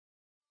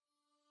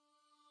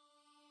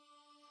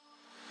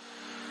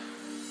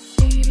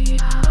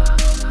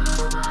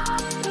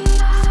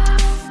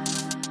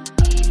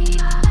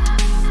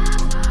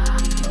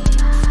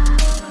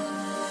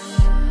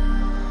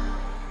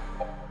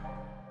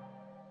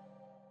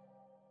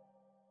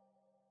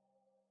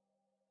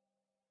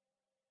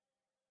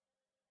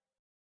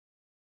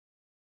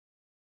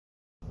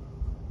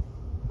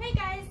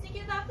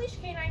Off-Leash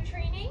Canine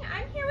Training.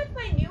 I'm here with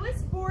my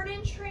newest board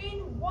and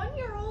trained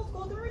 1-year-old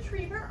Golden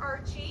Retriever,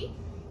 Archie.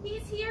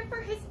 He's here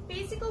for his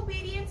basic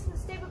obedience and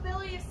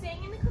stability of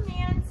staying in the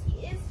commands.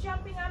 He is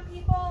jumping on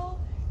people.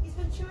 He's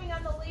been chewing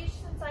on the leash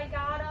since I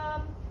got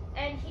him.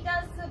 And he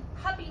does the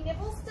puppy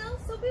nibble still,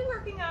 so we'll be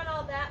working on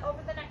all that over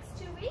the next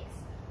 2 weeks.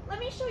 Let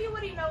me show you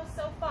what he knows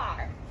so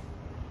far.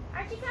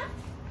 Archie, come.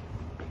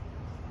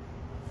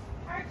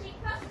 Archie,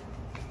 come.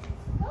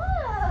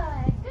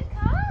 Good. Good,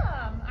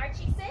 come.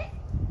 Archie, sit.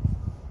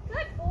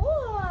 Good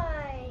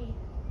boy.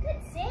 Good,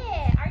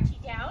 sit. Archie,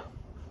 down.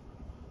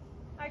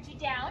 Archie,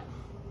 down.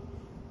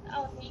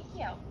 Oh, thank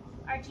you.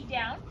 Archie,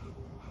 down.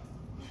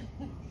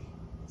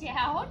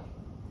 Down.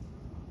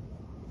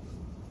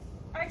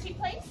 Archie,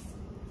 place.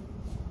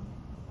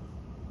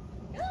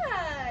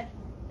 Good.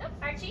 Nope,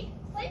 Archie,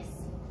 place.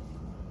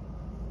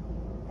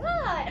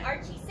 Good.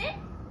 Archie, sit.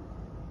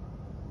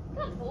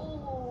 Good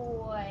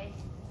boy.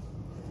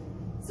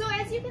 So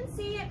as you can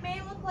see, it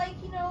may look like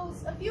he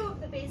knows a few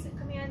of the basic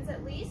commands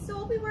at least. So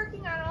we'll be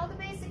working on all the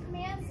basic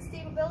commands, the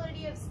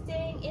stability of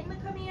staying in the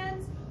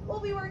commands. We'll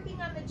be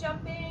working on the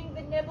jumping,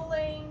 the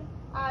nibbling,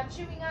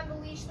 chewing on the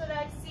leash that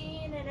I've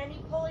seen, and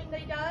any pulling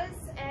that he does,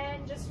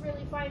 and just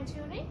really fine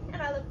tuning.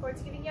 And I look forward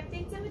to giving you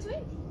updates in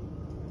between.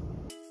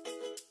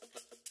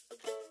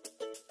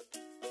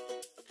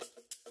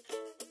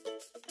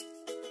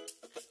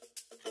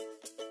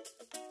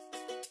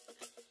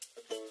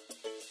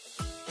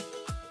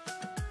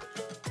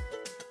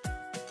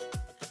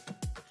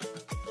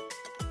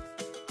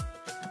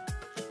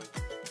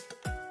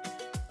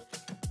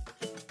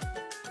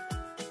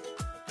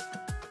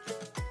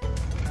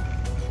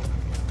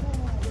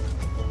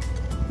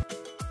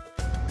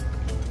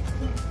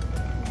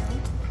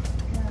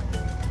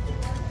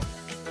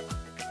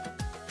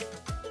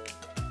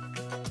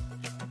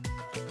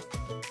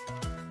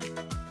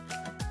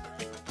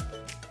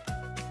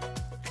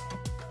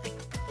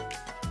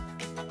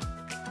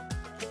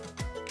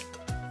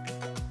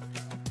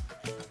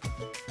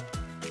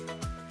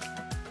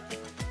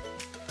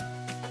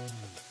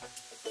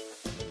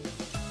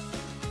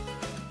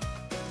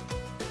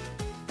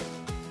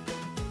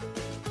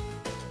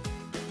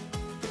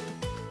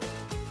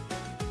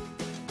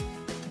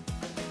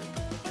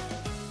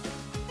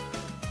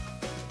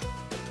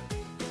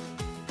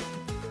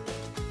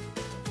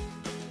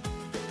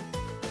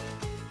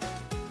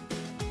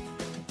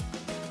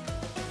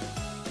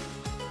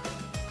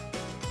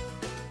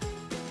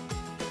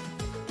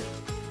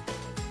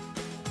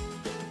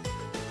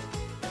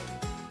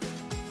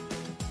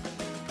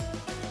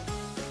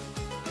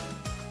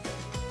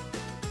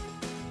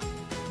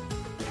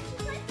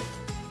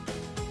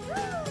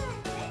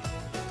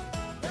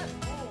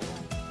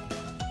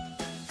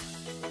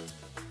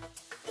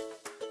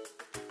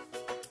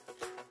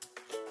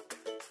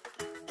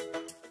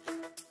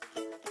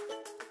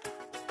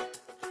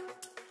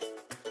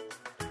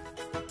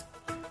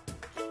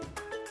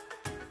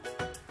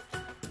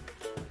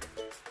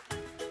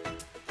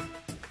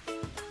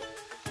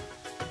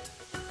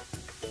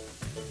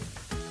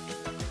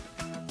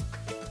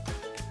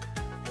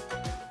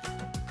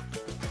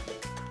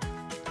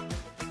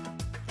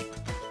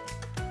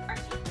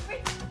 Archie,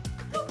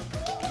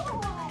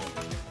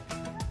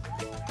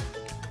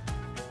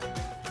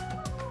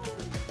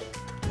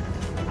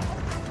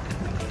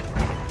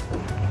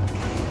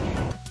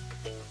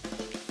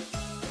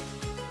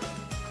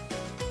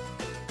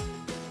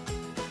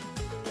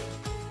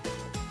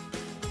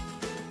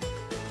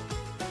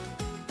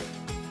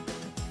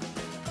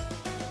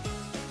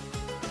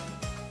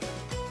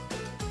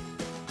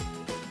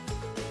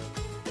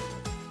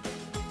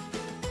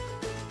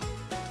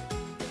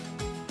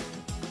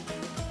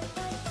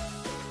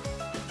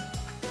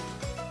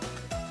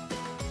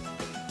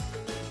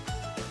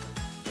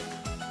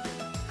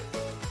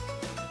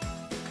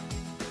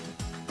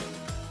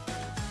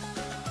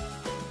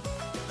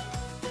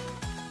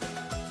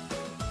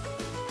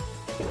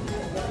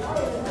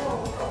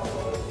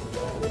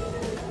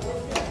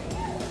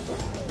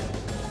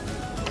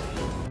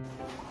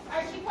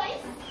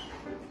 place.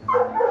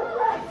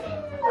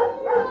 Archie,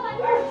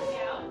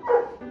 down.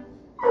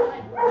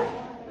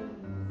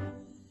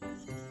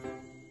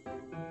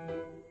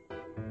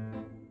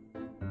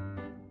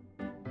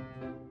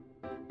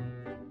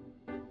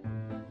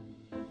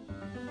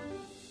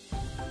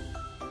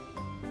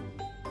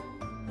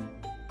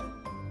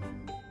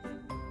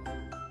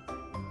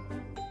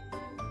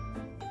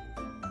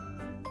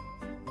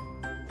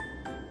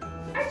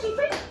 Archie,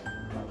 quick!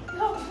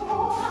 Good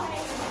boy!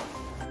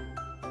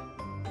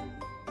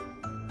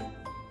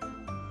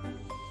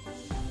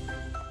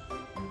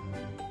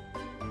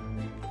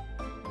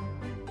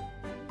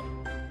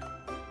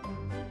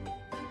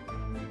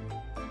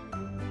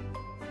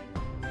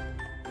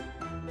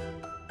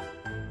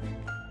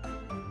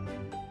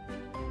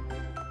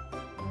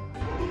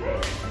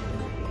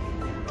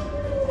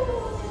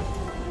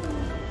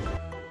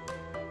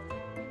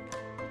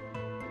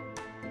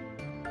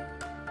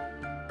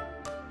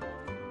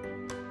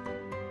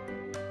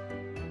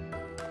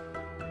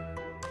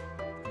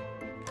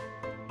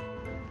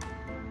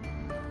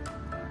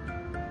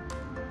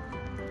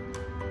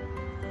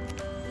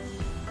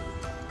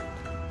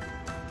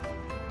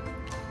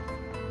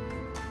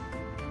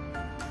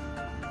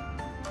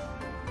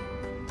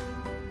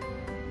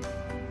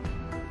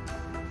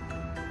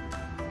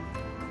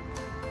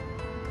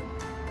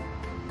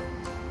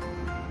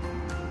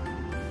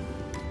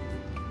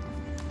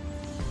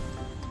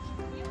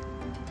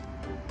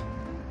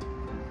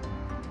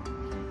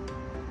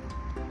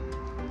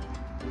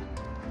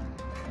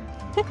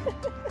 Good.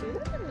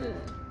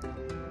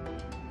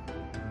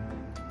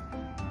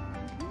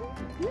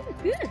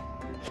 Good.